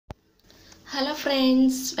Hello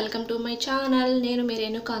friends, welcome to my channel. నేను మీ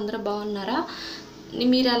రేణుక. అందరూ బాగున్నారా?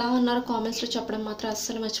 మీరు ఎలా ఉన్నారో కామెంట్స్లో చెప్పడం మాత్రం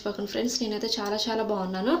అస్సలు మర్చిపోకండి ఫ్రెండ్స్. నేనైతే చాలా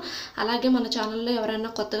బాగున్నాను. అలాగే మన ఛానల్లో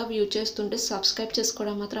ఎవరైనా కొత్తగా వ్యూ చేస్తుంటే సబ్స్క్రైబ్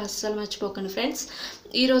చేసుకోవడం మాత్రం అస్సలు మర్చిపోకండి ఫ్రెండ్స్.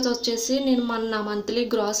 ఈరోజు వచ్చేసి నేను నా మంత్లీ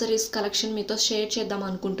గ్రాసరీస్ కలెక్షన్ మీతో షేర్ చేద్దాం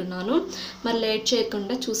అనుకుంటున్నాను. మరి లేట్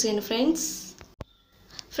చేయకుండా చూసేయండి ఫ్రెండ్స్.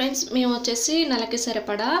 మేము వచ్చేసి నెలకి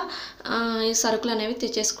సరిపడా ఈ సరుకులు అనేవి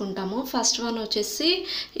తెచ్చేసుకుంటాము. ఫస్ట్ వన్ వచ్చేసి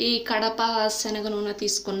ఈ కడప శనగ నూనె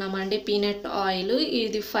తీసుకున్నామండి, పీనట్ ఆయిల్.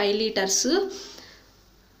 ఇది 5 లీటర్స్.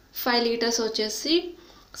 5 లీటర్స్ వచ్చేసి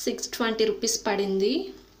 620 రూపీస్ పడింది.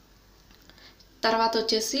 తర్వాత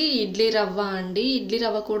వచ్చేసి ఇడ్లీ రవ్వ అండి. ఇడ్లీ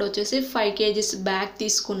రవ్వ కూడా వచ్చేసి 5 కేజీస్ బ్యాగ్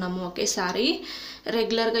తీసుకున్నాము ఒకేసారి.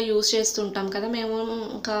 రెగ్యులర్గా యూజ్ చేస్తుంటాం కదా మేము,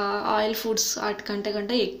 ఇంకా ఆయిల్ ఫుడ్స్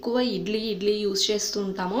వాటికంటే ఎక్కువ ఇడ్లీ యూజ్ చేస్తూ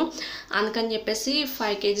ఉంటాము. అందుకని చెప్పేసి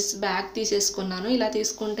 5 కేజీస్ బ్యాగ్ తీసేసుకున్నాను. ఇలా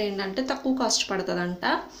తీసుకుంటే ఏంటంటే తక్కువ కాస్ట్ పడుతుందంట,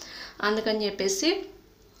 అందుకని చెప్పేసి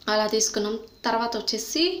అలా తీసుకున్నాం. తర్వాత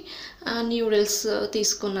వచ్చేసి న్యూడిల్స్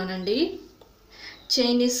తీసుకున్నానండి.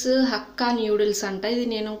 చైనీస్ హక్కా న్యూడిల్స్ అంట. ఇది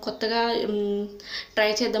నేను కొత్తగా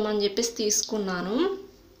ట్రై చేద్దామని చెప్పేసి తీసుకున్నాను.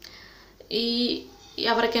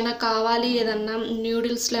 ఎవరికైనా కావాలి, ఏదన్నా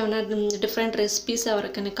న్యూడిల్స్లో ఏమైనా డిఫరెంట్ రెసిపీస్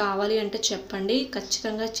ఎవరికైనా కావాలి అంటే చెప్పండి,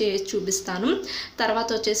 ఖచ్చితంగా చేసి చూపిస్తాను. తర్వాత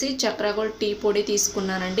వచ్చేసి చక్రగోల్డ్ టీ పొడి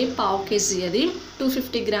తీసుకున్నానండి, 1/2 కేజీ. అది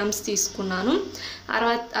 250 గ్రామ్స్ తీసుకున్నాను.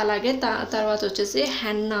 అలాగే తర్వాత వచ్చేసి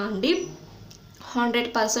హెన్నా అండి,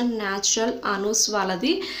 100% న్యాచురల్ అనూస్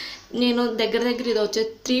వాళ్ళది. నేను దగ్గర ఇది వచ్చే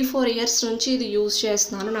 3-4 ఇయర్స్ నుంచి ఇది యూజ్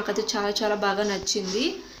చేస్తున్నాను. నాకు అది చాలా బాగా నచ్చింది.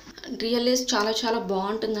 రియల్లీ చాలా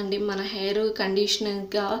బాగుంటుందండి. మన హెయిర్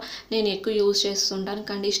కండిషనర్గా నేను ఎక్కువ యూజ్ చేస్తుంటాను.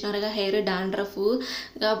 కండిషనర్గా హెయిర్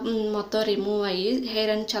డాండ్రఫ్గా మొత్తం రిమూవ్ అయ్యి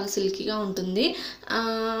హెయిర్ అని చాలా సిల్కీగా ఉంటుంది.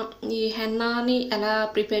 ఈ హెన్నాని ఎలా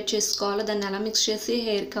ప్రిపేర్ చేసుకోవాలో, దాన్ని ఎలా మిక్స్ చేసి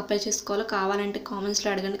హెయిర్కి అప్లై చేసుకోవాలో కావాలంటే కామెంట్స్లో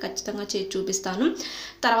అడగండి, ఖచ్చితంగా చేసి చూపిస్తాను.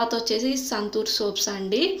 తర్వాత వచ్చేసి సంతూర్ సోప్స్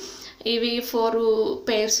అండి. ఇవి 4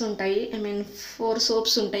 పేర్స్ ఉంటాయి, 4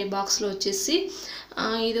 సోప్స్ ఉంటాయి బాక్స్లో వచ్చేసి.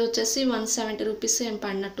 ఇది వచ్చేసి 170 రూపీస్ ఏం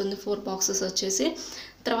పడినట్టుంది, 4 బాక్సెస్ వచ్చేసి.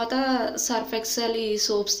 తర్వాత సర్ఫ్ ఎక్సెల్ ఈ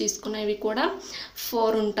సోప్స్ తీసుకున్న, ఇవి కూడా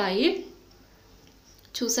 4 ఉంటాయి.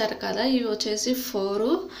 చూసారు కదా, ఇవి వచ్చేసి 4.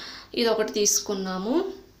 ఇది ఒకటి తీసుకున్నాము.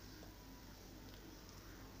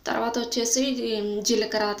 తర్వాత వచ్చేసి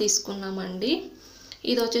జీలకర్ర తీసుకున్నామండి.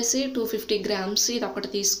 ఇది వచ్చేసి 250 గ్రామ్స్. ఇది ఒకటి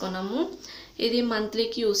తీసుకున్నాము. ఇది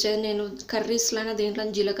మంత్లీకి యూజ్ చేయాలి. నేను కర్రీస్లోనే దీంట్లో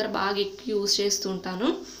జీలకర్ర బాగా ఎక్కువ యూజ్ చేస్తుంటాను.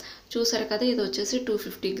 చూసారు కదా, ఇది వచ్చేసి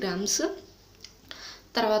 250 గ్రామ్స్.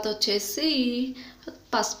 తర్వాత వచ్చేసి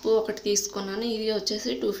పసుపు ఒకటి తీసుకున్నాను. ఇది వచ్చేసి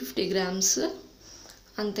 250 గ్రామ్స్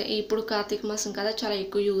అంతే. ఇప్పుడు కార్తీక మాసం కదా, చాలా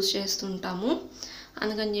ఎక్కువ యూజ్ చేస్తుంటాము,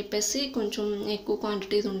 అందుకని చెప్పేసి కొంచెం ఎక్కువ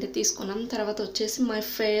క్వాంటిటీ ఉంటే తీసుకున్నాం. తర్వాత వచ్చేసి మై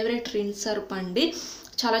ఫేవరెట్ రిన్ సర్ప్ అండి.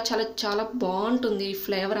 చాలా బాగుంటుంది ఈ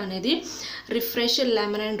ఫ్లేవర్ అనేది. రిఫ్రెష్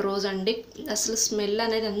లెమన్ అండ్ రోజ్ అండి. అసలు స్మెల్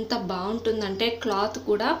అనేది ఎంత బాగుంటుందంటే, క్లాత్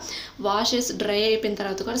కూడా వాష్ చేసి డ్రై అయిపోయిన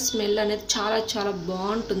తర్వాత కూడా స్మెల్ అనేది చాలా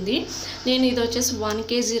బాగుంటుంది. నేను ఇది వచ్చేసి 1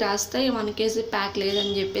 కేజీ రాస్తే 1 కేజీ ప్యాక్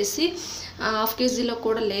లేదని చెప్పేసి 1/2 కేజీలో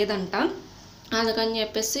కూడా లేదంట, అందుకని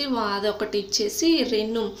చెప్పేసి అదొకటి ఇచ్చేసి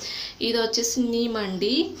ఇది వచ్చేసి నీమ్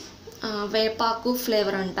అండి, వేపాకు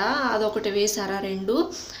ఫ్లేవర్ అంట, అదొకటి వేసారా 2.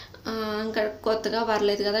 ఇంకా కొత్తగా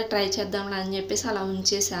పర్లేదు కదా, ట్రై చేద్దాంలే అని చెప్పేసి అలా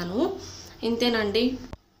ఉంచేసాను. ఇంతేనండి.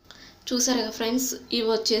 చూసారు కదా ఫ్రెండ్స్, ఇవి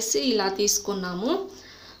వచ్చేసి ఇలా తీసుకున్నాము.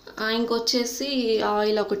 ఇంకొచ్చేసి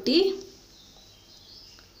ఆయిల్ ఒకటి,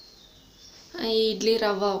 ఇడ్లీ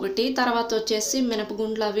రవ్వ ఒకటి. తర్వాత వచ్చేసి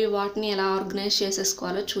మినపగుండ్లు, అవి వాటిని ఎలా ఆర్గనైజ్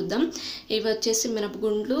చేసేసుకోవాలో చూద్దాం. ఇవి వచ్చేసి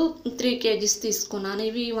మినపగుండ్లు 3 కేజీస్ తీసుకున్నాను.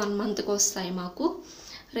 ఇవి 1 మంత్కి వస్తాయి మాకు.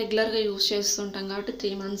 రెగ్యులర్గా యూజ్ చేస్తుంటాం కాబట్టి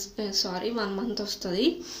 1 మంత్ వస్తుంది.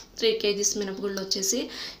 3 కేజీస్ మినపగుళ్ళు వచ్చేసి.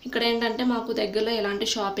 ఇక్కడ ఏంటంటే మాకు దగ్గరలో ఎలాంటి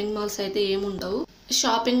షాపింగ్ మాల్స్ అయితే ఏముండవు.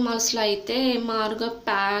 షాపింగ్ మాల్స్లో అయితే మారుగా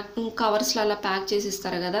కవర్స్లో అలా ప్యాక్ చేసి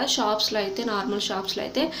ఇస్తారు కదా. షాప్స్లో అయితే, నార్మల్ షాప్స్లో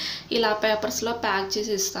అయితే ఇలా పేపర్స్లో ప్యాక్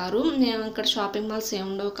చేసి ఇస్తారు. మేము ఇక్కడ షాపింగ్ మాల్స్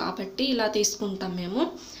ఏముండవు కాబట్టి ఇలా తీసుకుంటాం మేము.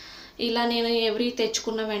 ఇలా నేను ఎవ్రీ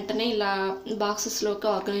తెచ్చుకున్న వెంటనే ఇలా బాక్సెస్లోకి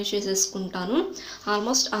ఆర్గనైజ్ చేసేసుకుంటాను.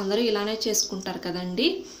 ఆల్మోస్ట్ అందరూ ఇలానే చేసుకుంటారు కదండి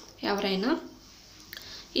ఎవరైనా.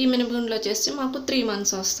 ఈ మినపగుండ్లు వచ్చేసి మాకు 3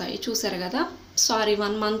 మంత్స్ వస్తాయి. చూసారు కదా,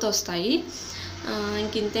 1 మంత్ వస్తాయి.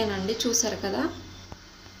 ఇంకేనండి, చూసారు కదా.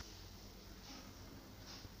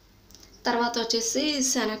 తర్వాత వచ్చేసి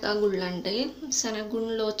శనగగుళ్ళు అంటే,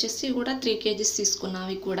 శనగగుళ్ళు వచ్చేసి కూడా 3 కేజీస్ తీసుకున్నా.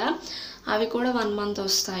 అవి కూడా 1 మంత్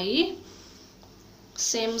వస్తాయి.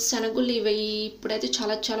 సేమ్ శనగుళ్ళు ఇవి ఇప్పుడైతే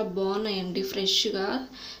చాలా బాగున్నాయండి, ఫ్రెష్గా.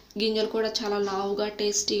 గింజలు కూడా చాలా లావుగా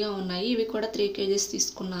టేస్టీగా ఉన్నాయి. ఇవి కూడా 3 కేజీస్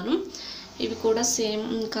తీసుకున్నాను. ఇవి కూడా సేమ్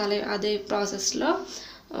అదే ప్రాసెస్లో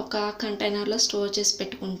ఒక కంటైనర్లో స్టోర్ చేసి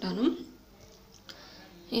పెట్టుకుంటాను.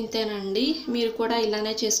 ఇంతేనండి. మీరు కూడా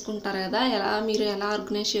ఇలానే చేసుకుంటారు కదా, మీరు ఎలా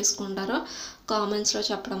ఆర్గనైజ్ చేసుకుంటారో కామెంట్స్లో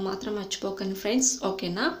చెప్పడం మాత్రం మర్చిపోకండి ఫ్రెండ్స్,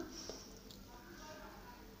 ఓకేనా.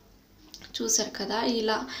 చూసారు కదా,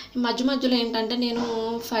 ఇలా మధ్య మధ్యలో ఏంటంటే నేను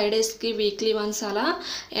 5 డేస్కి వీక్లీ వన్స్ అలా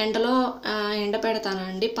ఎండలో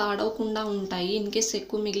ఎండపెడతానండి. పాడవకుండా ఉంటాయి. ఇన్కేస్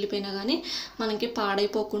ఎక్కువ మిగిలిపోయినా కానీ మనకి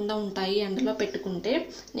పాడైపోకుండా ఉంటాయి ఎండలో పెట్టుకుంటే.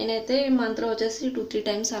 నేనైతే మంత్లో వచ్చేసి 2-3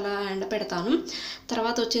 టైమ్స్ అలా ఎండపెడతాను.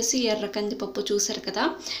 తర్వాత వచ్చేసి ఎర్ర కందిపప్పు చూసారు కదా,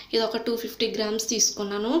 ఇది ఒక 250 గ్రామ్స్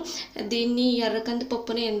తీసుకున్నాను. దీన్ని ఎర్ర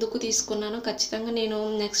కందిపప్పుని ఎందుకు తీసుకున్నానో ఖచ్చితంగా నేను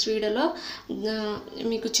నెక్స్ట్ వీడియోలో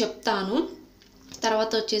మీకు చెప్తాను.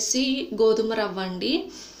 తర్వాత వచ్చేసి గోధుమ రవ్వ అండి.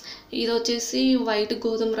 ఇది వచ్చేసి వైట్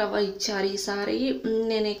గోధుమ రవ్వ ఇచ్చారు ఈసారి.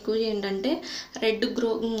 నేను ఎక్కువ ఏంటంటే రెడ్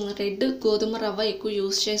గోధుమ రవ్వ ఎక్కువ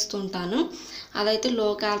యూస్ చేస్తుంటాను. అదైతే లో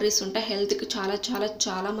క్యాలరీస్ ఉంటాయి, హెల్త్కి చాలా చాలా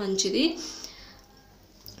చాలా మంచిది.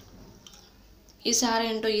 ఈసారి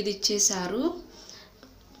ఏంటో ఇది ఇచ్చేసారు.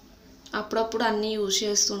 అప్పుడప్పుడు అన్నీ యూజ్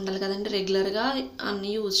చేస్తూ ఉండాలి కదండి, రెగ్యులర్గా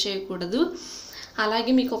అన్నీ యూజ్ చేయకూడదు.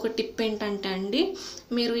 అలాగే మీకు ఒక టిప్ ఏంటంటే అండి,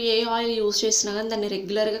 మీరు ఏ ఆయిల్ యూజ్ చేసినా కానీ దాన్ని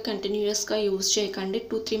రెగ్యులర్గా కంటిన్యూస్గా యూజ్ చేయకండి.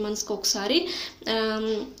 2-3 మంత్స్కి ఒకసారి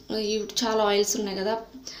చాలా ఆయిల్స్ ఉన్నాయి కదా,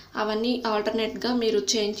 అవన్నీ ఆల్టర్నేట్గా మీరు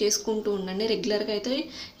చేంజ్ చేసుకుంటూ ఉండండి. రెగ్యులర్గా అయితే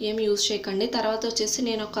ఏం యూజ్ చేయకండి. తర్వాత వచ్చేసి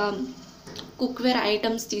నేను ఒక కుక్వేర్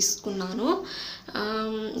ఐటమ్స్ తీసుకున్నాను.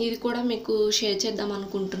 ఇది కూడా మీకు షేర్ చేద్దాం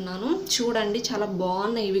అనుకుంటున్నాను. చూడండి, చాలా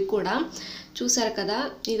బాగున్నాయి ఇవి కూడా. చూసారు కదా,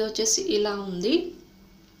 ఇది వచ్చేసి ఇలా ఉంది.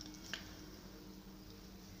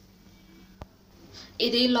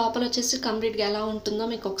 ఇది లోపల వచ్చేసి కంప్లీట్గా ఎలా ఉంటుందో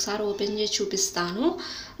మీకు ఒకసారి ఓపెన్ చేసి చూపిస్తాను.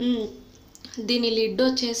 దీని లిడ్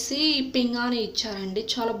వచ్చేసి పింగాణి ఇచ్చారండి.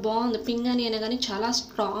 చాలా బాగుంది. పింగాణి అయినా కానీ చాలా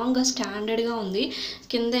స్ట్రాంగ్గా స్టాండర్డ్గా ఉంది.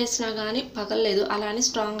 కింద వేసినా కానీ పగలలేదు. అలానే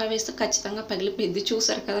స్ట్రాంగ్గా వేస్తే ఖచ్చితంగా పగిలిపోయింది.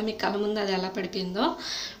 చూసారు కదా మీ కళ్ళ ముందు అది ఎలా పడిపోయిందో.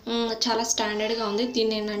 చాలా స్టాండర్డ్గా ఉంది.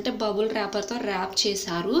 దీన్ని ఏంటంటే బబుల్ ర్యాపర్తో ర్యాప్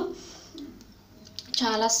చేశారు.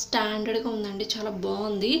 చాలా స్టాండర్డ్గా ఉందండి, చాలా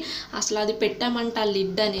బాగుంది. అసలు అది పెట్టామంటే ఆ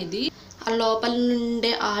లిడ్ అనేది ఆ లోపల నుండే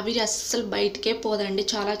ఆవిరి అస్సలు బయటికే పోదండి.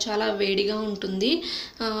 చాలా చాలా వేడిగా ఉంటుంది,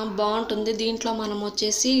 బాగుంటుంది. దీంట్లో మనం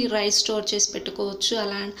వచ్చేసి రైస్ స్టోర్ చేసి పెట్టుకోవచ్చు.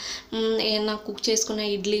 అలా ఏమన్నా కుక్ చేసుకున్న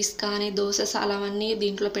ఇడ్లీస్ కానీ దోసెస్ అలావన్నీ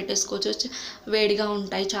దీంట్లో పెట్టేసుకోవచ్చు. వేడిగా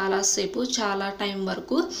ఉంటాయి చాలాసేపు, చాలా టైం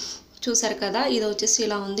వరకు. చూసారు కదా, ఇది వచ్చేసి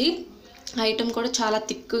ఇలా ఉంది. ఐటమ్ కూడా చాలా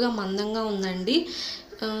థిక్గా మందంగా ఉందండి.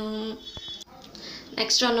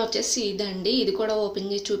 నెక్స్ట్ వన్ వచ్చేసి ఇదండి. ఇది కూడా ఓపెన్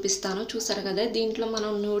చేసి చూపిస్తాను. చూసారు కదా, దీంట్లో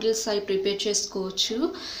మనం నూడిల్స్ అవి ప్రిపేర్ చేసుకోవచ్చు.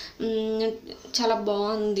 చాలా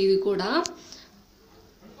బాగుంది. ఇది కూడా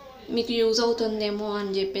మీకు యూజ్ అవుతుందేమో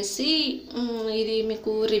అని చెప్పేసి ఇది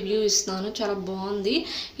మీకు రివ్యూ ఇస్తాను. చాలా బాగుంది.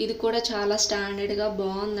 ఇది కూడా చాలా స్టాండర్డ్గా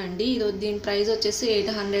బాగుందండి. దీని ప్రైస్ వచ్చేసి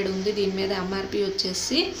 800 ఉంది. దీని మీద ఎంఆర్పి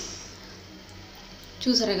వచ్చేసి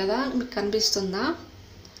చూసారు కదా, మీకు కనిపిస్తుందా.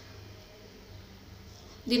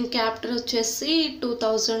 దీని క్యాపిటల్ వచ్చేసి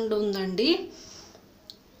 2000 ఉందండి.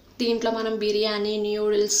 దీంట్లో మనం బిర్యానీ,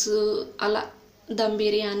 న్యూడిల్స్ అలా దమ్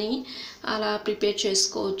బిర్యానీ అలా ప్రిపేర్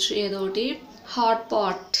చేసుకోవచ్చు. ఏదో ఒకటి హాట్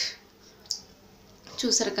పాట్.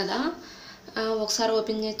 చూసారు కదా, ఒకసారి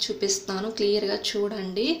ఓపెన్ చేసి చూపిస్తాను. క్లియర్గా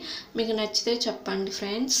చూడండి. మీకు నచ్చితే చెప్పండి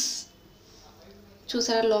ఫ్రెండ్స్.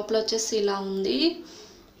 చూసారా, లోపల వచ్చేసి ఇలా ఉంది.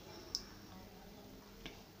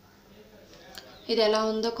 ఇది ఎలా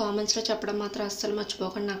ఉందో కామెంట్స్లో చెప్పడం మాత్రం అస్సలు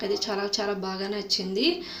మర్చిపోకండి. నాకైతే చాలా చాలా బాగా నచ్చింది.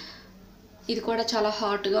 ఇది కూడా చాలా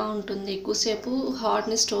హాట్గా ఉంటుంది. ఎక్కువసేపు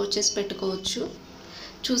హాట్ని స్టోర్ చేసి పెట్టుకోవచ్చు.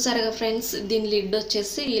 చూసారుగా ఫ్రెండ్స్, దీని లిడ్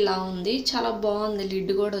వచ్చేసి ఇలా ఉంది. చాలా బాగుంది.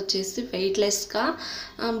 లిడ్ కూడా వచ్చేసి వెయిట్లెస్గా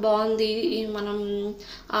బాగుంది. మనం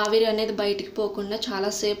ఆవిరి అనేది బయటికి పోకుండా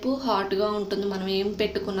చాలాసేపు హాట్గా ఉంటుంది. మనం ఏం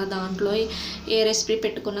పెట్టుకున్న దాంట్లో ఏ రెసిపీ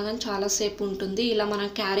పెట్టుకున్నా కానీ చాలాసేపు ఉంటుంది. ఇలా మనం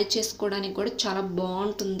క్యారీ చేసుకోవడానికి కూడా చాలా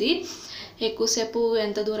బాగుంటుంది. ఎక్కువసేపు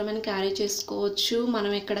ఎంత దూరమైనా క్యారీ చేసుకోవచ్చు.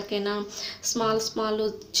 మనం ఎక్కడికైనా స్మాల్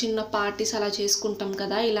చిన్న పార్టీస్ అలా చేసుకుంటాం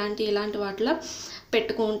కదా, ఇలాంటి వాటిలో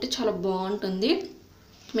పెట్టుకుంటే చాలా బాగుంటుంది.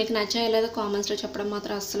 మీకు నచ్చాయో లేదో కామెంట్స్లో చెప్పడం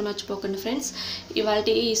మాత్రం అస్సలు మర్చిపోకండి ఫ్రెండ్స్. ఇవాళ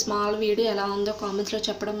ఈ స్మాల్ వీడియో ఎలా ఉందో కామెంట్స్లో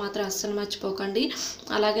చెప్పడం మాత్రం అస్సలు మర్చిపోకండి.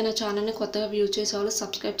 అలాగే నా ఛానల్ని కొత్తగా వ్యూ చేసే వాళ్ళు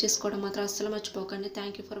సబ్స్క్రైబ్ చేసుకోవడం మాత్రం అస్సలు మర్చిపోకండి.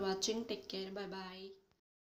 Thank you for watching. Take care. Bye bye.